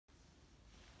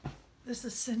This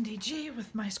is Cyndy G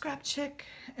with my Scrap Chick,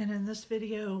 and in this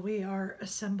video we are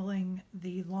assembling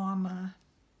the Llama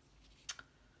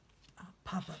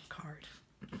pop-up card.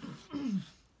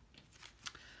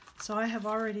 So I have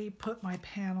already put my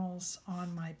panels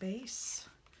on my base,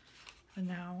 and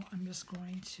now I'm just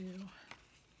going to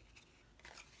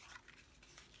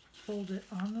fold it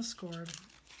on the score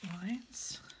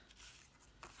lines.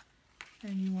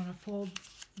 And you want to fold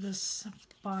this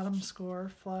bottom score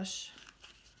flush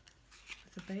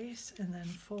with the base and then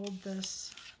fold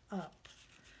this up.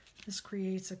 This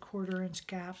creates a 1/4 inch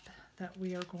gap that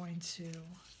we are going to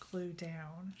glue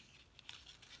down.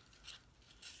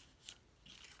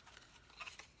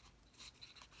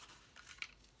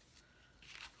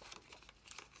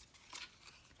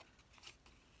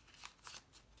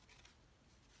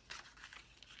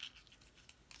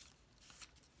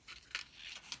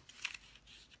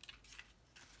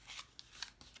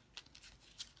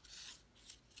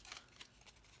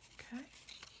 Okay,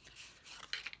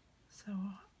 so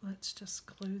let's just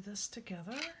glue this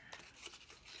together.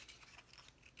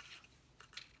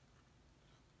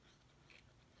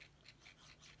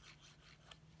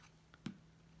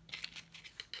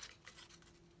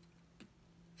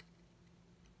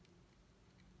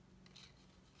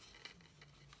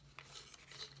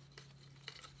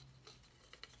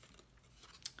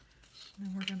 And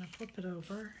then we're going to flip it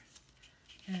over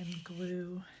and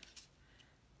glue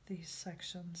these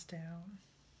sections down.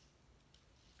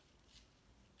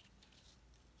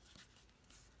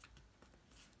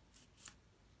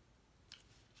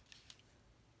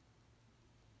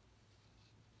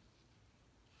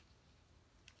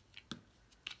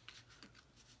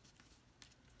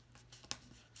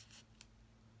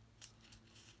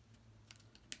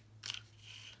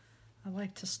 I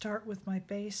like to start with my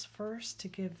base first to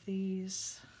give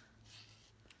these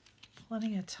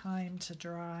plenty of time to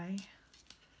dry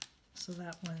so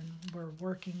that when we're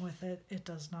working with it, it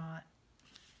does not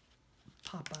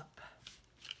pop up.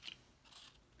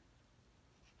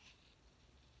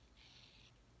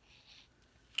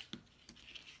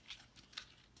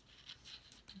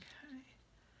 Okay,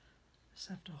 just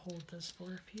have to hold this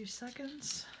for a few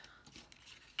seconds.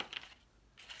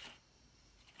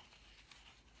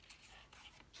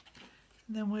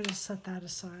 Then we'll just set that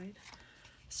aside.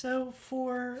 So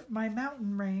for my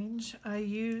mountain range, I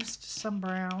used some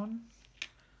brown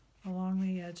along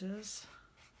the edges.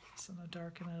 So I'm going to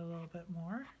darken it a little bit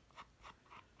more.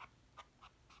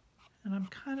 And I'm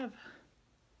kind of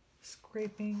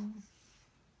scraping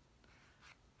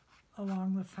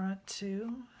along the front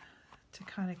too, to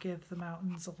kind of give the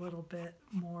mountains a little bit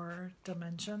more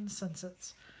dimension since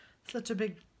it's such a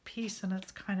big piece and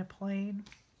it's kind of plain.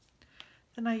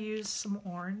 Then I used some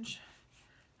orange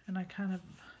and I kind of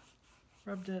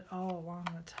rubbed it all along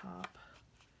the top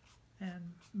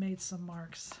and made some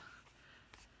marks.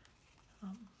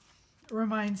 It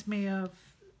reminds me of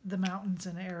the mountains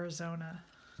in Arizona.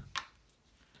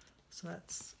 So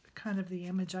that's kind of the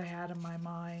image I had in my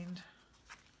mind.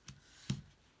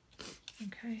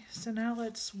 Okay, so now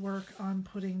let's work on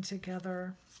putting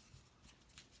together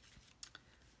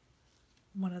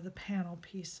one of the panel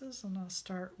pieces, and I'll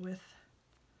start with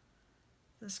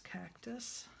this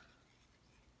cactus.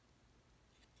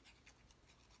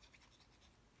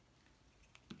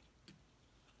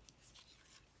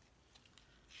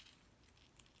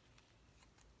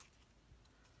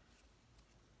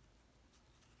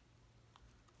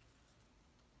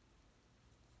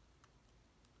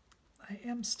 I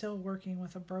am still working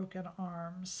with a broken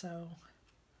arm, so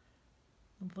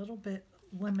a little bit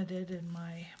limited in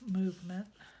my movement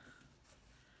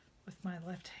with my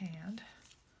left hand.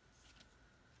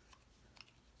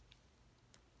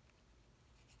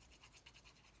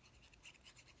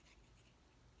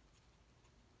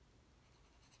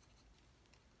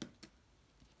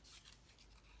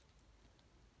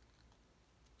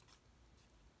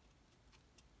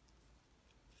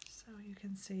 So you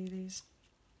can see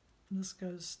this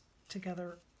goes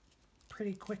together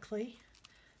pretty quickly,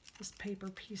 this paper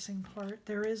piecing part.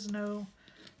 There is no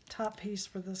top piece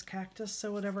for this cactus,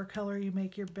 so whatever color you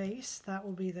make your base, that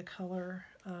will be the color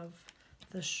of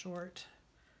the short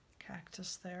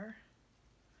cactus there.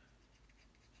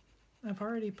 I've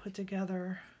already put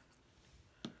together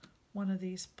one of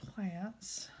these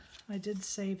plants. I did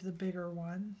save the bigger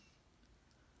one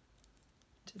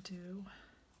to do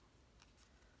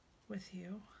with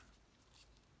you.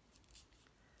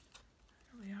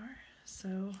 There we are.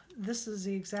 So this is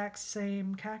the exact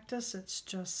same cactus, it's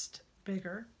just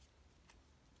bigger.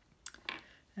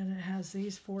 And it has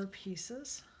these 4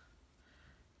 pieces.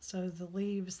 So the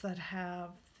leaves that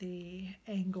have the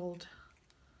angled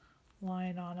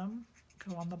line on them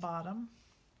go on the bottom.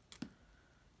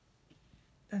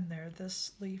 And there,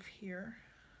 this leaf here.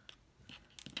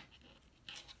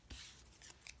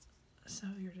 So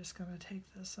you're just going to take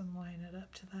this and line it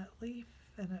up to that leaf,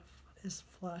 and it is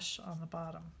flush on the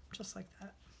bottom, just like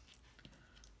that.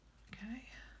 Okay.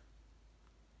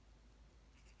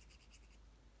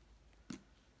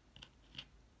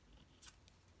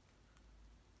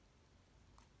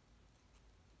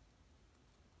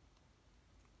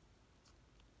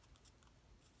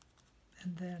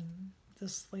 And then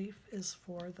this leaf is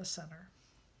for the center.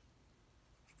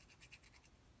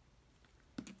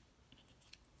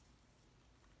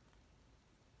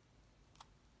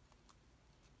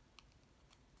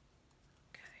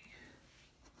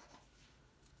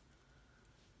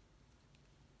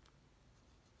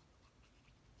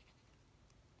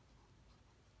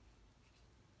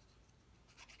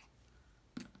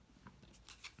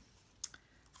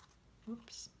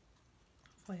 Oops.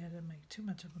 Hopefully I didn't make too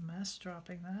much of a mess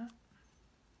dropping that.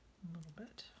 A little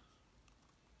bit.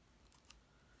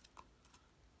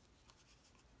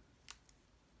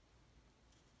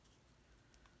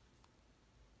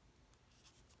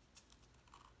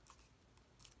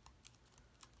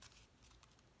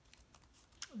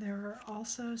 There are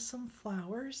also some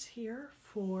flowers here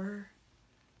for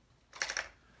the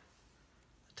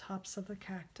tops of the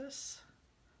cactus.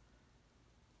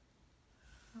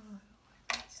 Oh, I don't like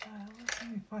that stylus.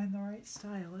 Let me find the right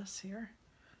stylus here.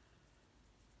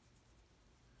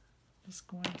 Just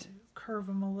going to curve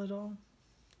them a little.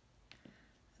 And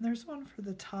there's one for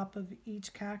the top of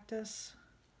each cactus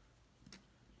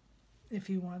if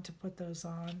you want to put those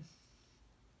on.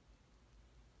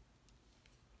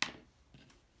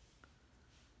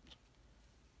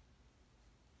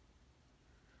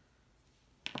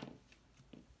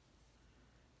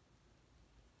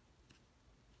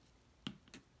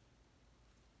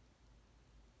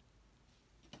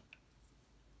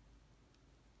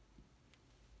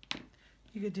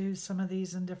 You could do some of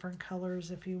these in different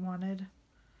colors if you wanted.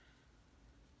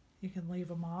 You can leave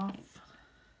them off.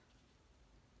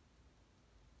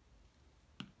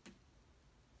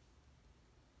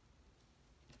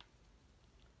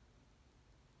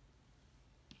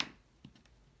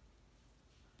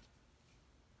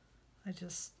 I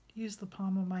just use the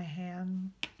palm of my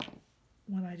hand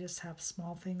when I just have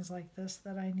small things like this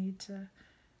that I need to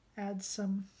add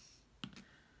some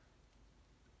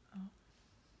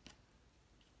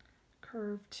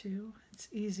curve to. It's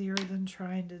easier than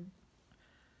trying to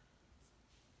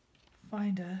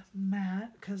find a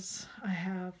mat, because I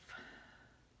have,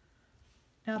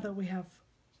 now that we have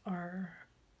our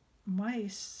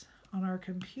mice on our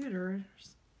computers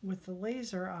with the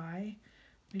laser eye,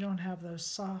 we don't have those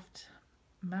soft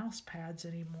mouse pads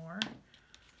anymore.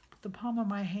 The palm of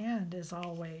my hand is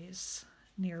always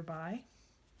nearby.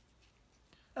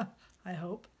 I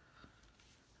hope.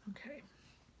 Okay.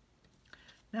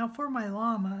 Now for my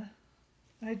llama,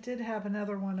 I did have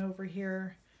another one over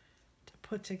here to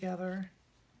put together,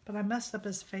 but I messed up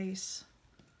his face.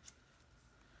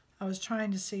 I was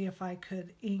trying to see if I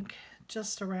could ink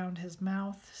just around his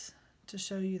mouth to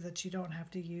show you that you don't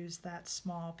have to use that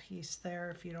small piece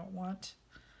there if you don't want.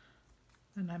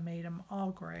 And I made him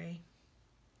all gray.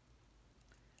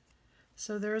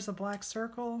 So there's a black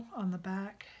circle on the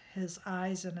back, his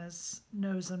eyes and his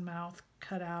nose and mouth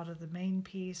cut out of the main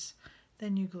piece.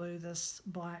 Then you glue this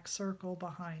black circle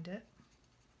behind it.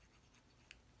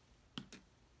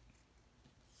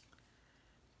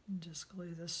 And just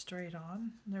glue this straight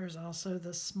on. There's also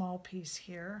this small piece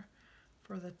here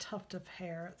for the tuft of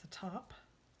hair at the top.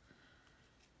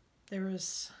 There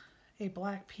is a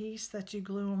black piece that you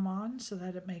glue them on so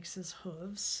that it makes his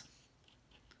hooves.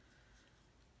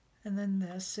 And then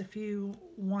this, if you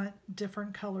want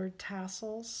different colored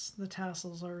tassels, the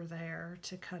tassels are there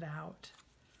to cut out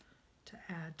to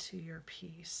add to your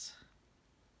piece.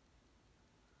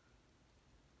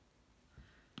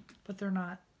 But they're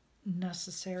not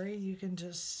necessary. You can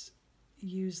just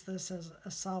use this as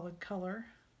a solid color,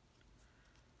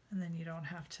 and then you don't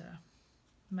have to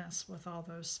mess with all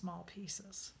those small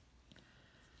pieces.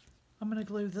 I'm going to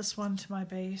glue this one to my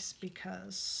base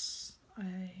because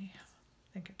I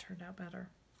think it turned out better.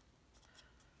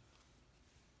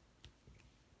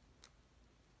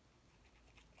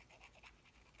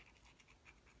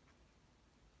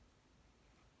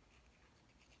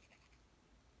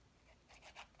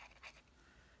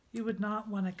 You would not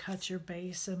want to cut your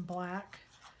base in black.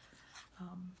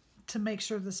 To make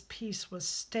sure this piece was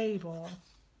stable,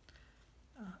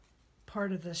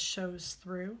 part of this shows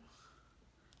through.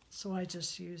 So I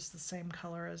just used the same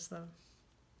color as the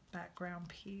background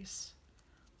piece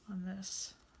on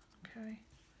this. Okay.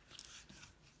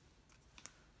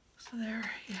 So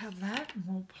there you have that, and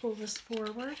we'll pull this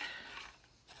forward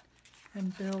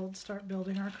and start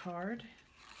building our card.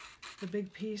 The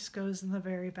big piece goes in the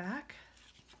very back,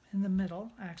 in the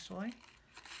middle actually.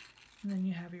 And then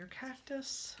you have your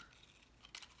cactus,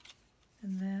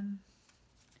 and then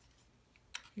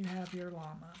you have your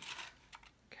llama,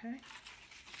 okay?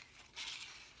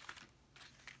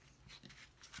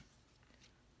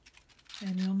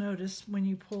 And you'll notice when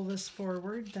you pull this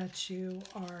forward that you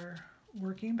are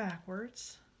working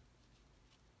backwards.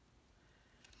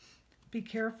 Be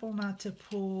careful not to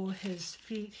pull his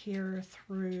feet here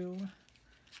through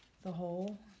the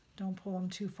hole. Don't pull him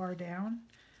too far down.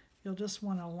 You'll just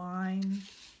want to line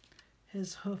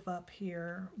his hoof up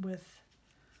here with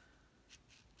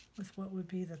what would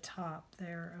be the top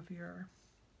there of your,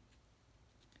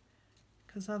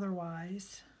 because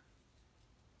otherwise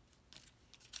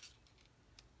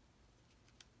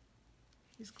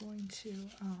he's going to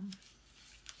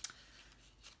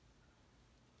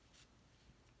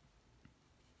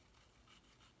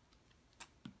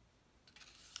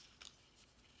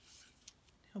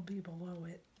he'll be below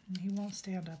it and he won't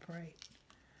stand upright.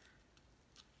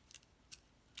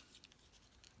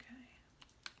 Okay,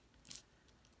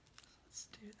 let's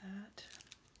do that.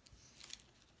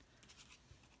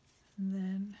 And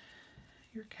then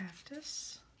your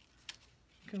cactus,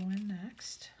 go in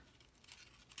next.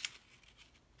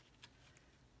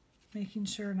 Making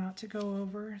sure not to go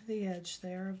over the edge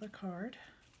there of the card.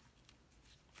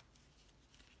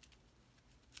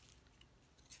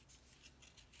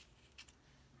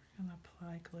 We're going to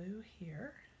apply glue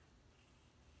here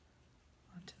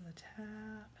onto the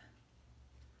tab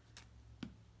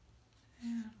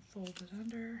and fold it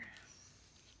under.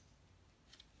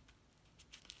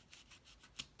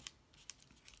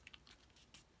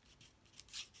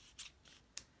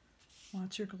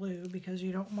 Watch your glue because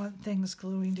you don't want things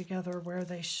gluing together where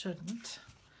they shouldn't.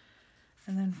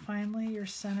 And then finally your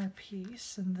center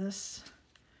piece, and this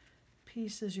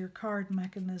piece is your card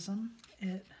mechanism.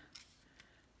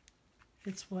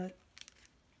 It's what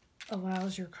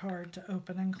allows your card to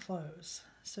open and close.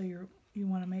 So you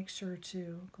want to make sure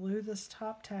to glue this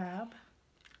top tab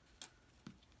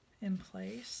in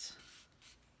place.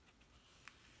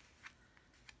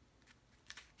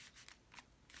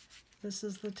 This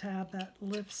is the tab that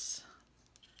lifts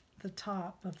the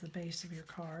top of the base of your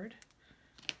card.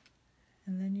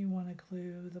 And then you want to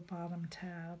glue the bottom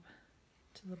tab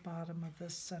to the bottom of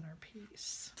this center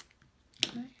piece.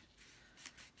 Okay,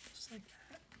 just like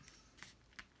that.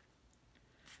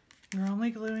 You're only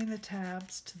gluing the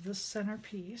tabs to this center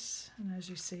piece, and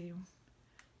as you see,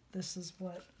 this is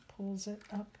what pulls it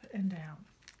up and down.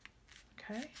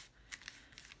 Okay.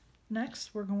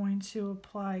 Next, we're going to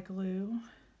apply glue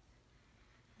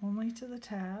only to the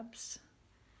tabs.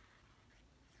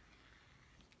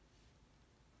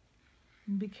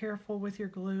 And be careful with your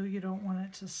glue. You don't want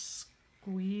it to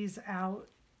squeeze out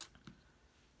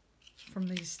from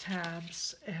these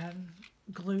tabs and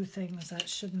glue things that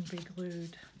shouldn't be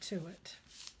glued to it.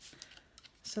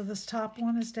 So this top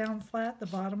one is down flat, the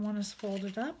bottom one is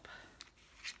folded up.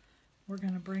 We're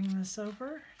going to bring this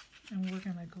over and we're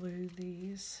going to glue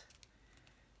these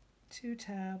two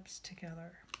tabs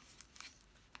together.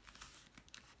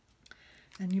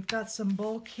 And you've got some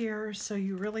bulk here, so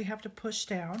you really have to push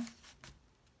down.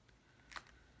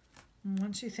 And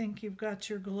once you think you've got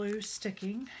your glue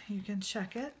sticking, you can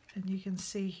check it, and you can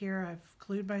see here I've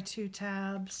glued my two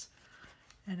tabs,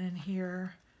 and in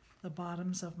here the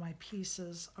bottoms of my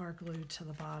pieces are glued to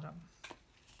the bottom.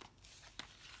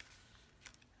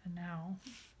 And now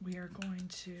we are going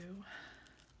to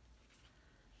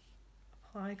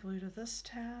apply glue to this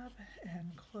tab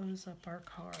and close up our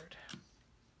card.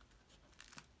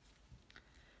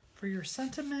 For your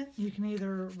sentiment, you can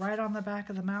either write on the back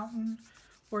of the mountain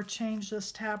or change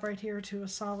this tab right here to a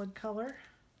solid color.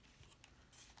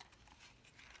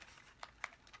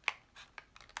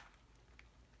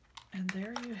 And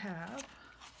there you have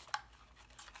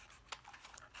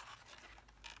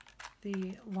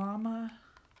the Llama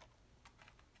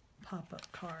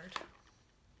pop-up card.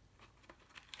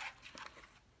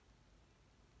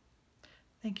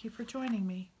 Thank you for joining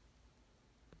me.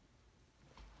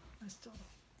 I still